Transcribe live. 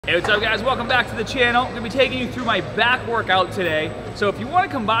Hey, what's up guys? Welcome back to the channel. I'm going to be taking you through my back workout today. So if you want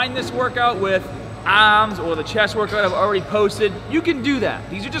to combine this workout with arms or the chest workout I've already posted, you can do that.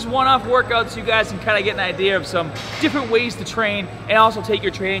 These are just one-off workouts so you guys can kind of get an idea of some different ways to train and also take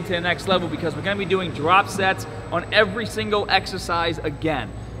your training to the next level, because we're going to be doing drop sets on every single exercise again.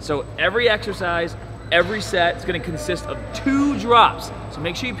 So every exercise, every set is going to consist of 2 drops. So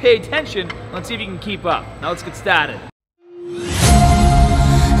make sure you pay attention. Let's see if you can keep up. Now let's get started.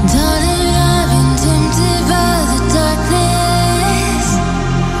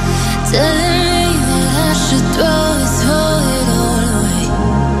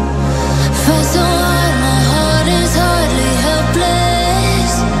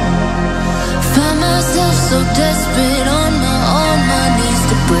 Desperate on my knees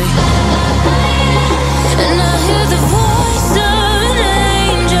to break, and I hear the voice of an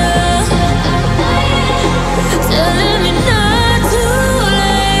angel telling me not to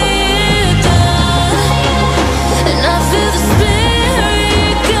lay it down, and I feel the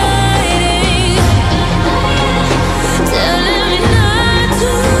spirit guiding, telling me not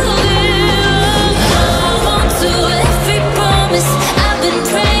to give up. Hold on to every promise I've been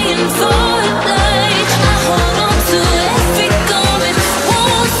praying for.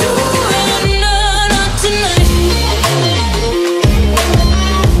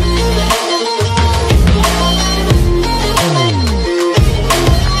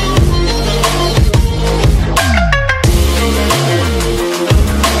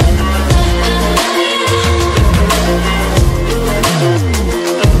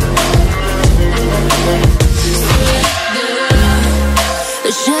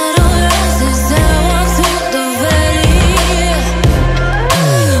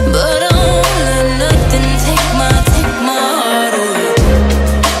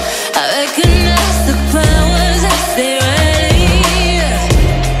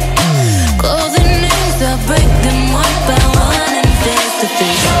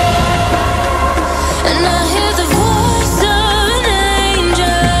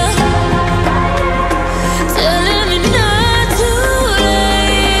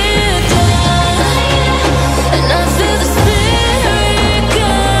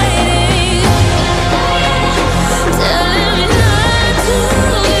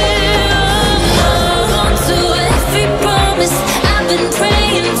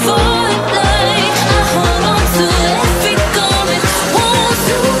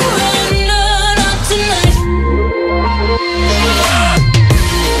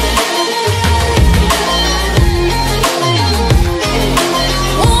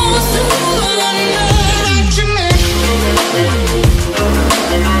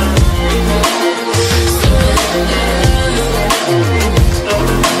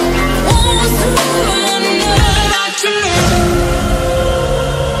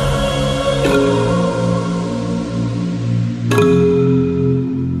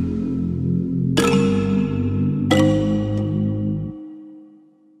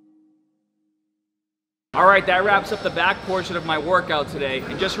 Alright, that wraps up the back portion of my workout today.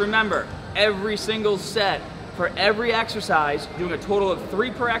 And just remember, every single set for every exercise, doing a total of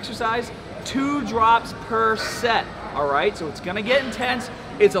 3 per exercise, 2 drops per set. Alright, so it's gonna get intense.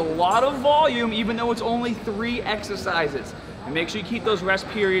 It's a lot of volume, even though it's only 3 exercises. And make sure you keep those rest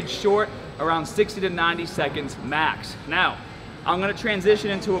periods short, around 60 to 90 seconds max. Now, I'm gonna transition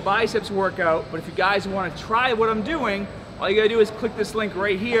into a biceps workout, but if you guys wanna try what I'm doing, all you gotta do is click this link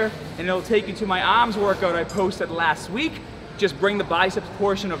right here and it'll take you to my arms workout I posted last week. Just bring the biceps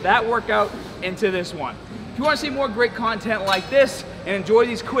portion of that workout into this one. If you wanna see more great content like this and enjoy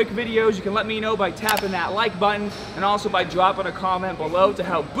these quick videos, you can let me know by tapping that like button and also by dropping a comment below to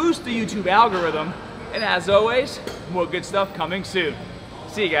help boost the YouTube algorithm. And as always, more good stuff coming soon.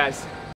 See you guys.